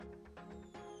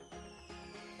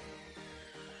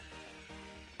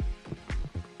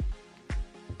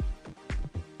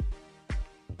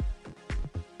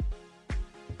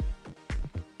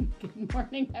Good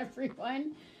morning,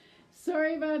 everyone.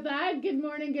 Sorry about that. Good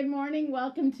morning. Good morning.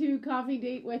 Welcome to Coffee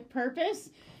Date with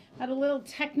Purpose. Had a little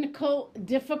technical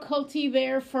difficulty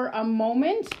there for a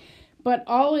moment, but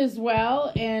all is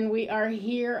well, and we are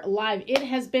here live. It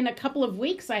has been a couple of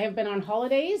weeks. I have been on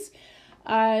holidays.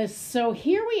 So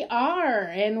here we are,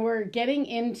 and we're getting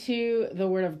into the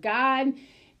Word of God.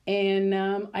 And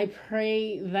I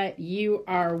pray that you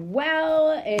are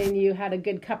well and you had a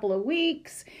good couple of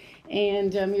weeks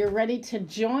and you're ready to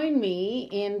join me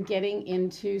in getting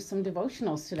into some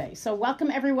devotionals today. So welcome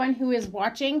everyone who is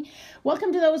watching.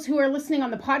 Welcome to those who are listening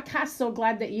on the podcast. So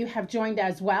glad that you have joined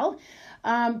as well.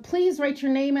 Please write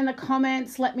your name in the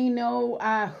comments. Let me know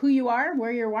who you are,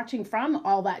 where you're watching from,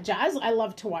 all that jazz. I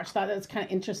love to watch that. That's kind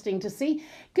of interesting to see.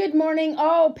 Good morning.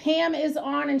 Oh, Pam is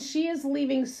on and she is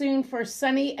leaving soon for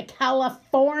sunny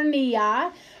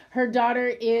California. Her daughter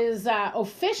is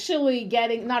officially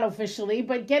getting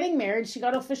married. She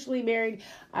got officially married,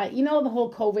 the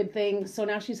whole COVID thing. So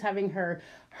now she's having her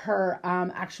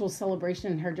actual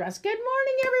celebration in her dress. Good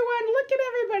morning, everyone. Look at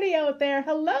everybody out there.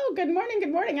 Hello. Good morning.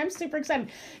 Good morning. I'm super excited.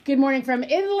 Good morning from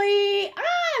Italy.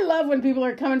 I love when people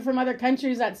are coming from other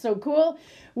countries. That's so cool.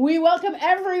 We welcome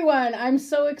everyone. I'm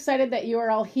so excited that you are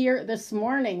all here this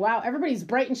morning. Wow. Everybody's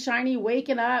bright and shiny,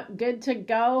 waking up, good to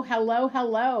go. Hello.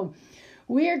 Hello.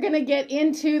 We are going to get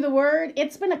into the Word.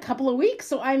 It's been a couple of weeks,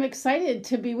 so I'm excited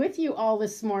to be with you all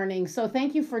this morning. So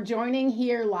thank you for joining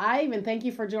here live, and thank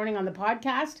you for joining on the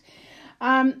podcast.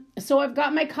 So I've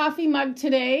got my coffee mug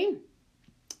today.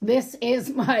 This is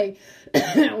my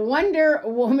Wonder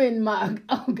Woman mug.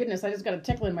 Oh, goodness, I just got a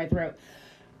tickle in my throat.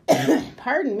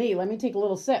 Pardon me. Let me take a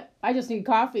little sip. I just need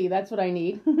coffee. That's what I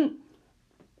need.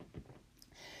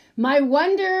 My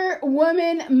Wonder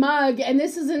Woman mug, and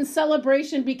this is in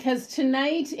celebration because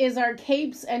tonight is our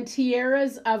Capes and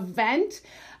Tiaras event.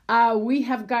 We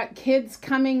have got kids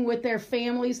coming with their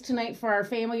families tonight for our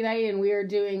family night, and we are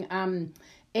doing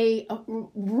a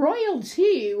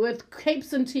royalty with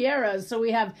Capes and Tiaras. So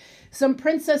we have some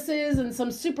princesses and some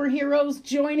superheroes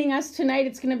joining us tonight.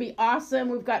 It's going to be awesome.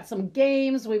 We've got some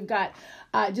games. We've got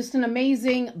just an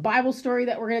amazing Bible story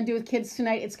that we're going to do with kids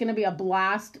tonight. It's going to be a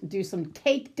blast. Do some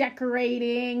cake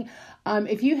decorating.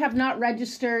 If you have not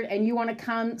registered and you want to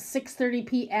come 6:30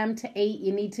 p.m. to 8,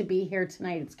 you need to be here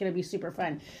tonight. It's going to be super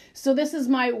fun. So this is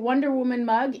my Wonder Woman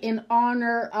mug in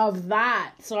honor of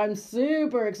that. So I'm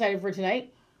super excited for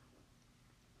tonight.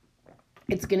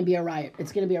 It's going to be a riot.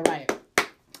 It's going to be a riot.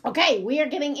 Okay, we are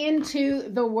getting into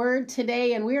the Word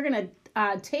today, and we are going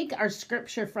to take our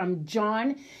scripture from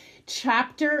John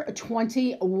chapter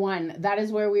 21. That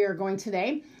is where we are going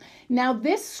today. Now,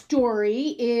 this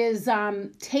story is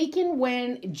taken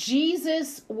when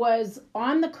Jesus was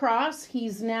on the cross.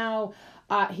 He's now,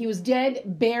 he was dead,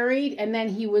 buried, and then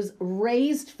he was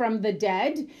raised from the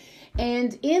dead.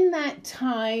 And in that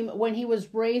time, when he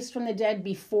was raised from the dead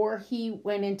before he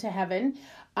went into heaven,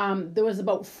 there was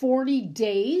about 40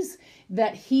 days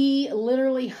that he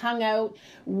literally hung out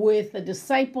with the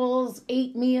disciples,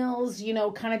 ate meals,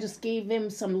 kind of just gave him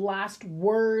some last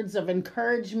words of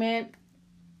encouragement.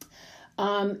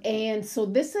 And so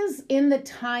this is in the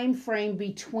time frame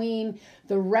between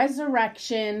the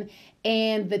resurrection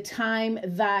and the time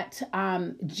that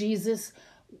Jesus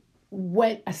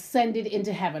ascended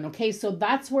into heaven. Okay, so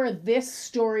that's where this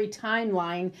story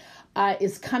timeline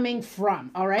is coming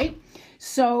from. All right.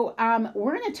 So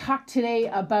we're going to talk today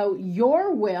about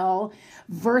your will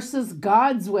versus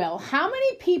God's will. How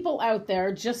many people out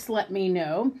there, just let me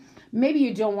know, maybe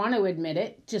you don't want to admit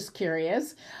it, just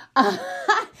curious.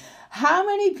 How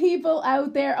many people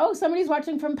out there? Oh, somebody's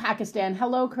watching from Pakistan.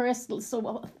 Hello, Chris.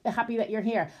 So happy that you're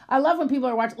here. I love when people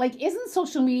are watching. Like, isn't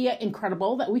social media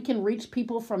incredible that we can reach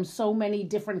people from so many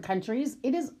different countries?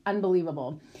 It is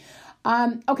unbelievable.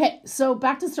 Okay, so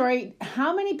back to the story.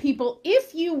 How many people,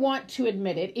 if you want to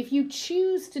admit it, if you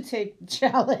choose to take the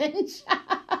challenge,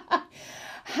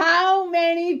 how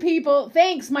many people,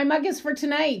 thanks, my mug is for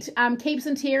tonight, Capes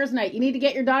and Tiaras night. You need to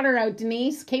get your daughter out,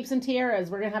 Denise. Capes and Tiaras,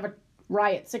 we're going to have a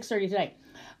riot, 6:30 tonight.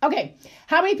 Okay,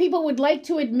 how many people would like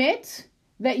to admit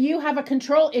that you have a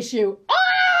control issue?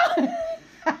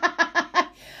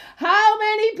 How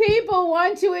many people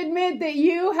want to admit that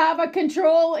you have a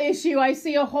control issue? I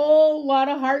see a whole lot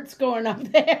of hearts going up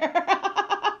there.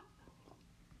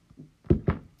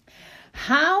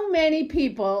 How many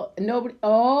people, nobody,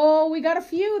 we got a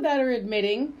few that are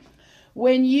admitting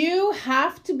when you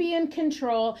have to be in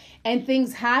control and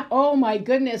things happen. Oh my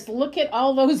goodness, look at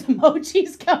all those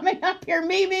emojis coming up here.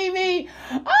 Me.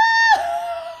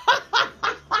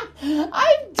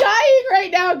 I'm dying right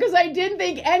now because I didn't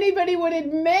think anybody would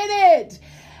admit it.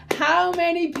 how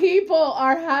many people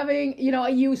are having,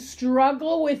 you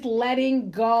struggle with letting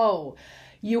go.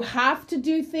 You have to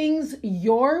do things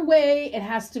your way. It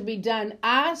has to be done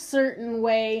a certain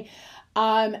way,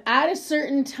 at a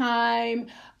certain time.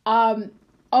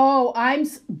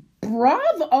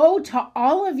 Bravo to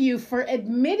all of you for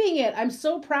admitting it. I'm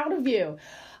so proud of you.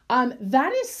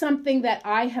 That is something that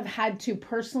I have had to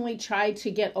personally try to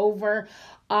get over,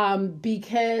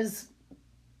 because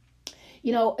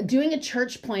doing a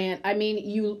church plant, I mean,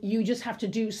 you just have to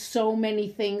do so many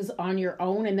things on your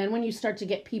own. And then when you start to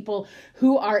get people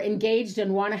who are engaged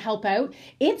and want to help out,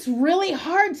 it's really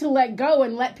hard to let go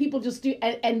and let people just do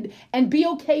and be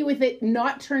okay with it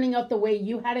not turning out the way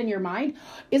you had in your mind.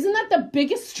 Isn't that the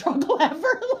biggest struggle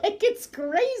ever? Like, it's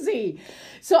crazy.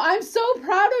 So I'm so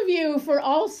proud of you for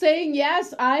all saying,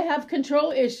 yes, I have control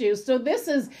issues. So this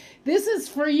is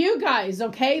for you guys,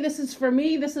 okay? This is for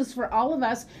me. This is for all of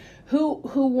us who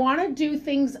want to do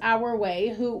things our way,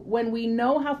 who, when we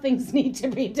know how things need to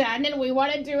be done and we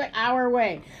want to do it our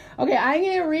way. Okay, I'm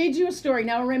going to read you a story.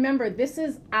 Now remember, this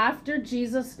is after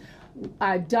Jesus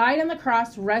died on the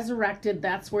cross, resurrected.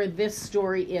 That's where this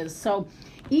story is. So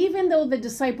even though the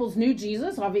disciples knew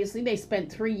Jesus, obviously they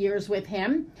spent 3 years with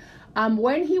him,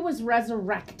 when he was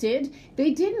resurrected,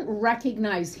 they didn't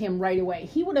recognize him right away.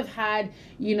 He would have had,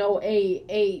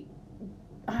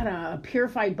 a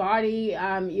purified body,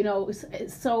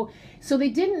 so they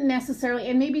didn't necessarily,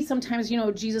 and maybe sometimes,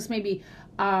 Jesus maybe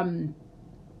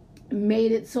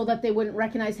made it so that they wouldn't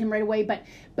recognize him right away, but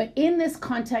in this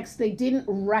context, they didn't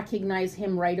recognize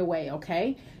him right away,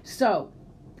 okay? So,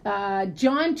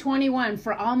 John 21,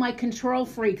 for all my control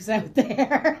freaks out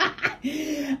there.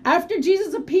 After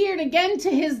Jesus appeared again to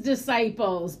his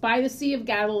disciples by the Sea of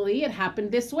Galilee, it happened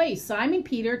this way. Simon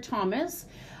Peter, Thomas,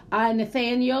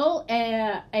 Nathaniel,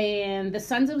 and the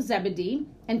sons of Zebedee,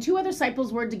 and 2 other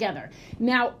disciples were together.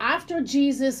 Now, after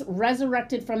Jesus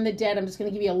resurrected from the dead, I'm just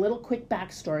going to give you a little quick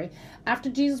backstory. After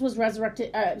Jesus was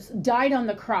resurrected, died on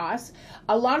the cross,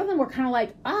 a lot of them were kind of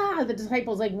like, the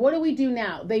disciples, like, what do we do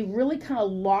now? They really kind of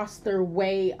lost their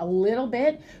way a little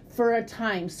bit for a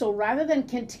time. So rather than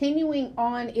continuing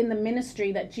on in the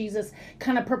ministry that Jesus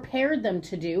kind of prepared them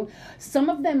to do, some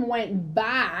of them went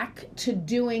back to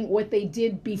doing what they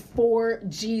did before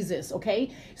Jesus,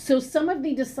 okay? So some of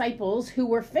the disciples who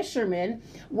were fishermen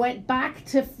went back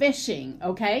to fishing,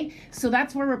 okay? So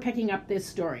that's where we're picking up this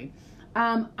story.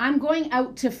 I'm going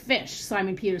out to fish,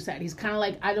 Simon Peter said. He's kind of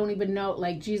like, I don't even know,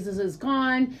 like, Jesus is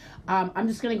gone. I'm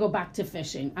just going to go back to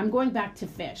fishing. I'm going back to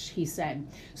fish, he said.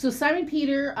 So Simon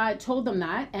Peter told them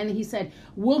that, and he said,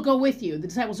 we'll go with you. The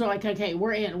disciples were like, okay,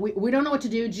 we're in. We don't know what to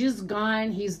do. Jesus is gone.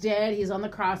 He's dead. He's on the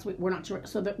cross. We're not sure.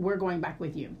 So that we're going back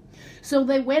with you. So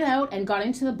they went out and got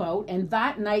into the boat, and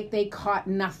that night they caught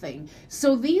nothing.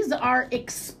 So these are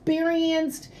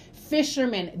experienced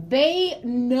fishermen. They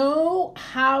know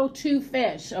how to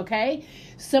fish, okay?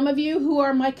 Some of you who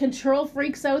are my control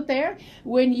freaks out there,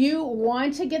 when you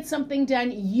want to get something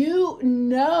done, you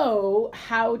know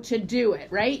how to do it,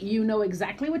 right? You know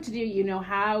exactly what to do. You know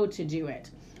how to do it.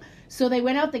 So they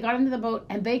went out, they got into the boat,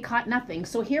 and they caught nothing.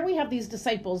 So here we have these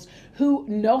disciples who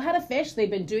know how to fish. They've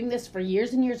been doing this for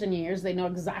years and years and years. They know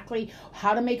exactly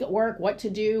how to make it work, what to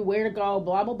do, where to go,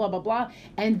 blah, blah, blah, blah, blah.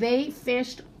 And they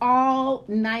fished all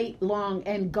night long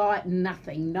and got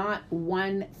nothing, not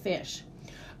one fish.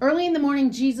 Early in the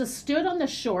morning, Jesus stood on the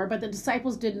shore, but the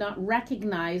disciples did not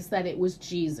recognize that it was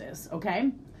Jesus,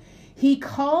 okay? He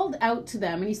called out to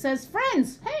them and he says,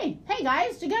 friends, hey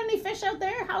guys, do you got any fish out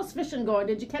there? How's fishing going?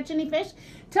 Did you catch any fish?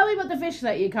 Tell me about the fish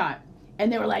that you caught.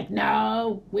 And they were like,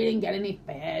 no, we didn't get any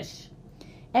fish.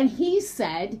 And Jesus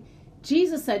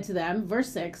said to them, verse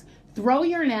 6, throw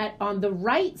your net on the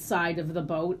right side of the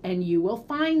boat and you will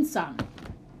find some.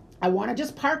 I want to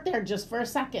just park there just for a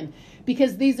second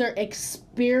because these are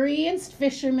experienced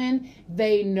fishermen.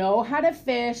 They know how to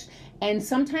fish. And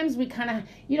sometimes we kind of,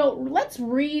 let's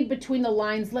read between the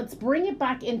lines. Let's bring it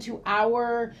back into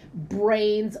our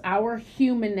brains, our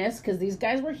humanness, because these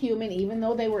guys were human. Even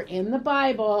though they were in the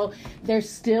Bible, they're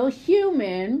still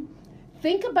human.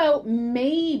 Think about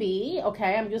maybe,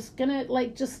 okay, I'm just going to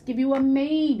just give you a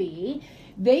maybe.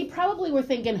 They probably were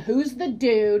thinking, who's the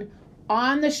dude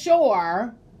on the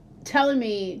shore telling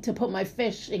me to put my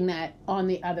fishing net on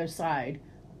the other side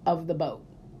of the boat?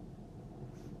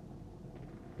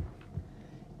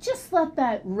 Just let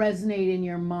that resonate in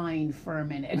your mind for a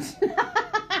minute.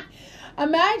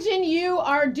 Imagine you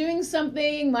are doing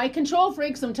something, my control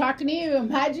freaks, I'm talking to you.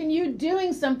 Imagine you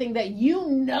doing something that you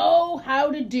know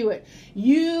how to do it.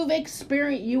 You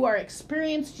are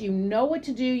experienced, you know what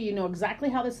to do, you know exactly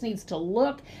how this needs to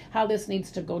look, how this needs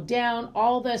to go down,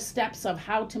 all the steps of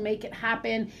how to make it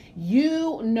happen.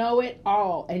 You know it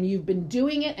all, and you've been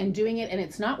doing it, and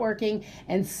it's not working,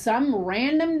 and some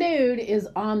random dude is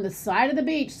on the side of the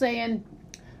beach saying,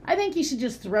 I think you should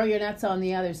just throw your nets on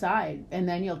the other side and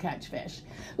then you'll catch fish.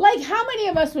 Like, how many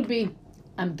of us would be,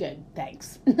 I'm good,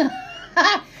 thanks.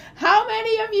 How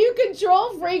many of you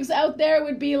control freaks out there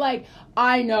would be like,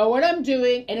 I know what I'm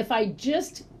doing, and if I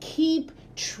just keep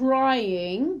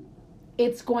trying,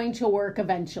 it's going to work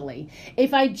eventually.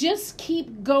 If I just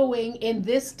keep going in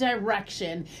this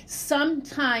direction,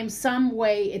 sometime, some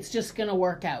way, it's just going to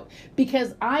work out.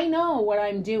 Because I know what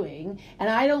I'm doing, and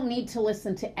I don't need to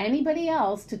listen to anybody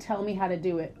else to tell me how to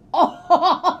do it.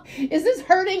 Oh, is this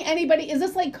hurting anybody? Is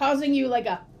this like causing you like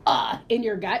a in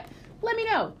your gut? Let me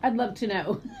know. I'd love to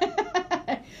know.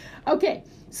 Okay.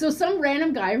 So some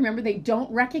random guy, remember, they don't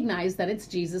recognize that it's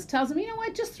Jesus, tells them, you know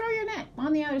what, just throw your net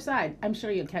on the other side. I'm sure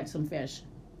you'll catch some fish.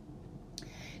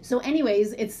 So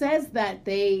anyways, it says that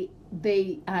they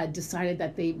decided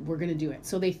that they were going to do it.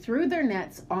 So they threw their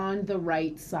nets on the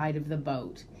right side of the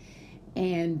boat.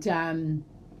 And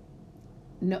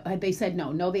no, they said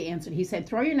no, they answered. He said,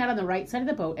 throw your net on the right side of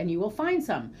the boat and you will find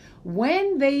some.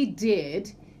 When they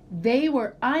did, they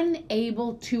were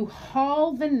unable to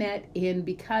haul the net in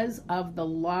because of the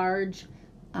large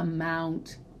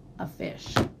amount of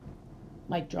fish.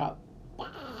 Mic drop.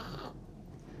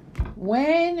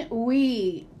 When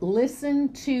we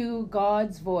listen to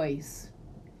God's voice,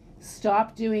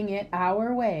 stop doing it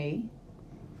our way,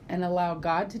 and allow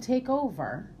God to take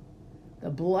over, the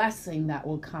blessing that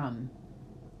will come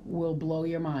will blow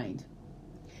your mind.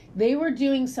 They were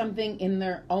doing something in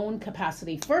their own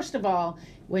capacity. First of all,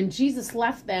 when Jesus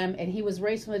left them and he was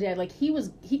raised from the dead, like he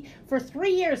for 3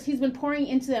 years, he's been pouring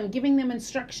into them, giving them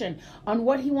instruction on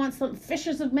what he wants them.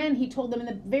 Fishers of men, he told them in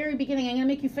the very beginning, I'm going to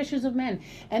make you fishers of men.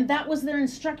 And that was their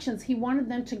instructions. He wanted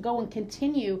them to go and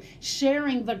continue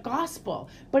sharing the gospel.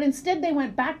 But instead, they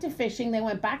went back to fishing. They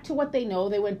went back to what they know.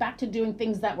 They went back to doing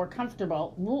things that were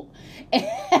comfortable.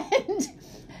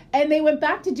 And they went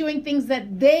back to doing things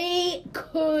that they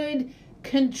could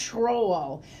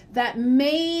control, that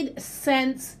made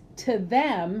sense to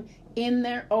them in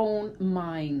their own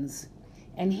minds.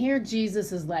 And here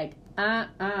Jesus is like,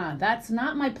 that's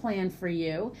not my plan for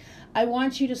you. I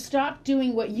want you to stop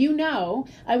doing what you know.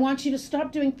 I want you to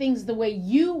stop doing things the way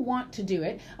you want to do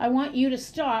it. I want you to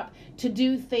stop to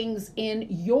do things in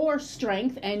your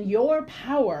strength and your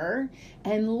power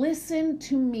and listen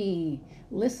to me.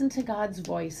 Listen to God's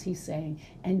voice, he's saying,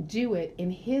 and do it in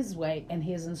his way and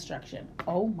his instruction.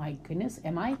 Oh my goodness,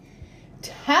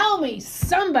 tell me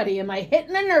somebody, am I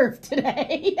hitting a nerve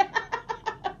today?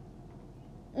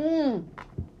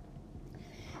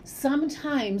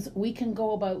 Sometimes we can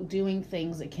go about doing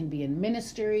things. It can be in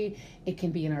ministry, it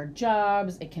can be in our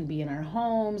jobs, it can be in our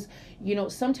homes. You know,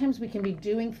 sometimes we can be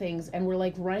doing things and we're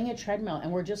like running a treadmill and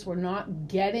we're not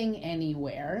getting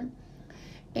anywhere.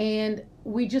 And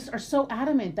we just are so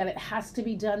adamant that it has to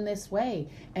be done this way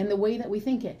and the way that we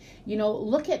think it. You know,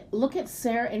 look at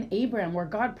Sarah and Abraham, where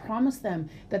God promised them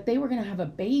that they were going to have a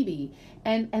baby,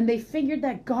 and they figured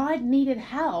that God needed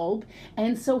help,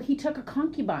 and so he took a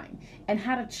concubine and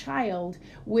had a child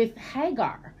with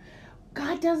Hagar.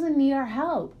 God doesn't need our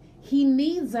help. He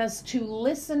needs us to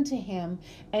listen to him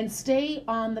and stay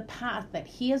on the path that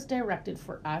he has directed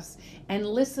for us and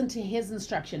listen to his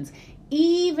instructions,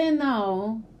 even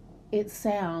though it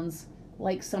sounds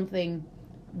like something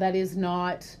that is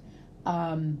not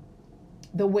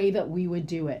the way that we would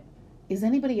do it. Is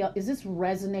this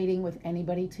resonating with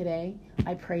anybody today?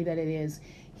 I pray that it is.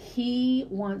 He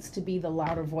wants to be the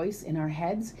louder voice in our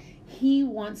heads. He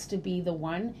wants to be the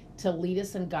one to lead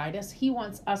us and guide us. He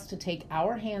wants us to take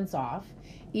our hands off,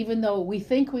 even though we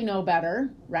think we know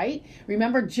better, right?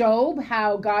 Remember Job,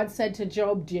 how God said to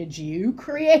Job, did you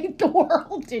create the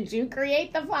world? Did you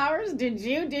create the flowers? Did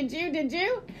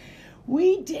you?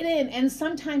 We didn't. And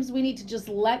sometimes we need to just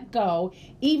let go,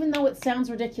 even though it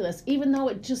sounds ridiculous, even though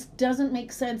it just doesn't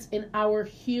make sense in our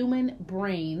human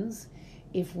brains.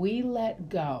 If we let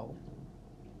go,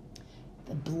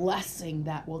 the blessing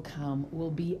that will come will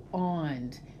be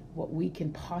beyond what we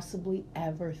can possibly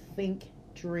ever think,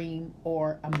 dream,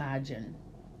 or imagine.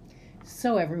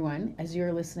 So everyone, as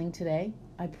you're listening today,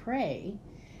 I pray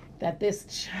that this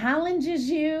challenges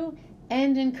you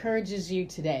and encourages you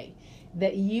today,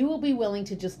 that you will be willing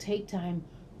to just take time,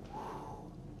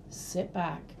 sit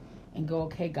back, and go,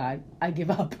 okay, God, I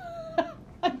give up.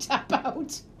 I tap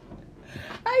out.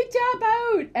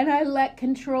 And I let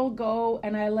control go,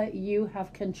 and I let you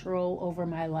have control over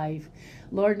my life.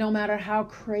 Lord, no matter how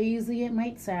crazy it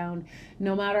might sound,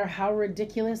 no matter how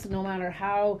ridiculous, no matter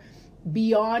how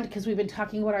beyond, because we've been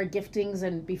talking about our giftings,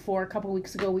 and before a couple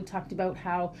weeks ago we talked about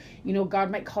how, God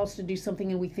might call us to do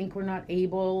something and we think we're not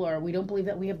able, or we don't believe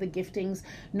that we have the giftings.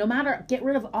 No matter, get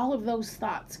rid of all of those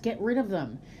thoughts. Get rid of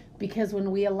them. Because when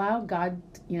we allow God,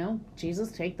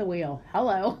 Jesus, take the wheel.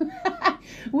 Hello.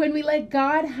 When we let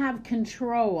God have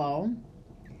control,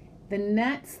 the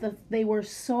nets, they were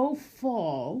so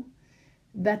full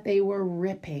that they were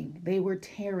ripping, they were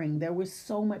tearing. There was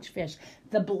so much fish.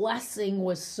 The blessing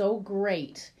was so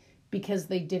great because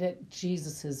they did it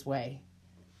Jesus's way,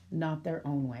 not their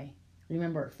own way.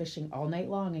 Remember, fishing all night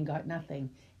long and got nothing.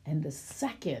 And the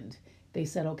second they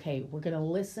said, okay, we're going to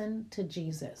listen to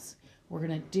Jesus, we're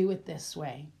going to do it this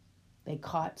way, they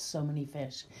caught so many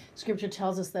fish. Scripture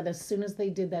tells us that as soon as they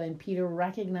did that and Peter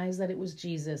recognized that it was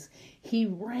Jesus, he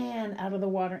ran out of the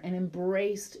water and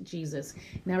embraced Jesus.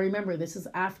 Now remember, this is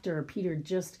after Peter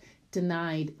just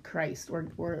denied Christ.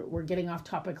 We're getting off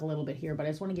topic a little bit here, but I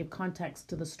just want to give context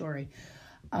to the story.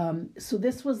 So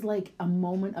this was like a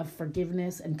moment of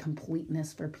forgiveness and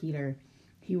completeness for Peter.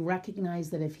 He recognized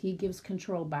that if he gives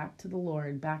control back to the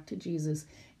Lord, back to Jesus,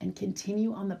 and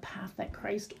continue on the path that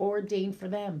Christ ordained for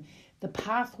them, the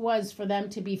path was for them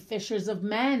to be fishers of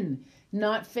men,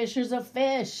 not fishers of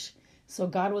fish. So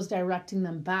God was directing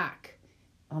them back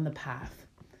on the path.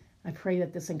 I pray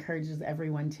that this encourages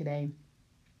everyone today.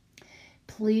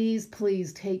 Please,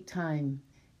 please take time.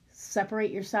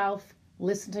 Separate yourself,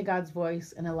 listen to God's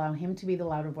voice, and allow him to be the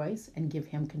louder voice and give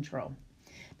him control.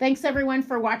 Thanks everyone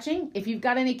for watching. If you've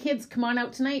got any kids, come on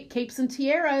out tonight. Capes and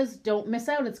tiaras. Don't miss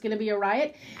out. It's going to be a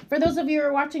riot. For those of you who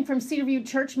are watching from Cedarview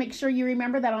Church, make sure you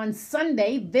remember that on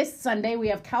Sunday, this Sunday, we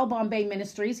have Cal Bombay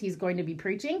Ministries. He's going to be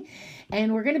preaching.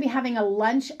 And we're going to be having a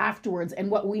lunch afterwards. And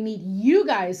what we need you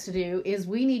guys to do is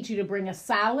we need you to bring a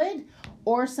salad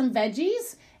or some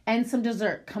veggies and some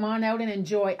dessert. Come on out and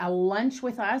enjoy a lunch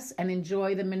with us and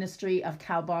enjoy the ministry of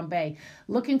Cal Bombay.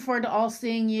 Looking forward to all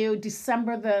seeing you.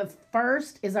 December the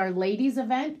 1st is our ladies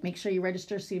event. Make sure you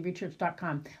register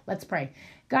cedarviewchurch.com. Let's pray.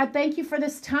 God, thank you for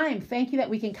this time. Thank you that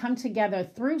we can come together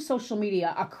through social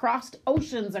media, across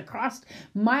oceans, across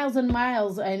miles and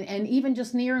miles, and even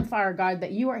just near and far, God,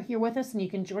 that you are here with us and you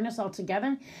can join us all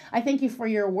together. I thank you for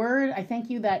your word. I thank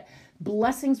you that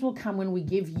blessings will come when we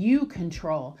give you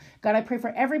control. God, I pray for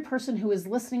every person who is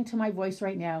listening to my voice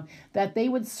right now, that they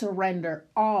would surrender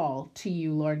all to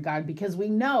you, Lord God, because we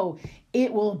know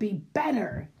it will be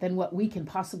better than what we can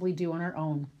possibly do on our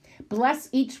own. Bless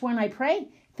each one, I pray.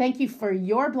 Thank you for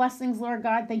your blessings, Lord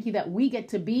God. Thank you that we get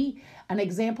to be an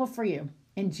example for you.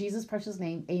 In Jesus' precious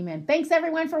name, amen. Thanks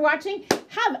everyone for watching.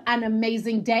 Have an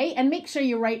amazing day. And make sure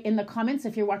you write in the comments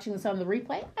if you're watching this on the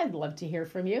replay. I'd love to hear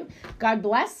from you. God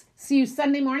bless. See you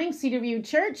Sunday morning, Cedarview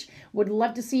Church. Would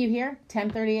love to see you here,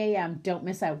 10:30 a.m. Don't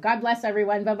miss out. God bless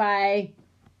everyone. Bye-bye.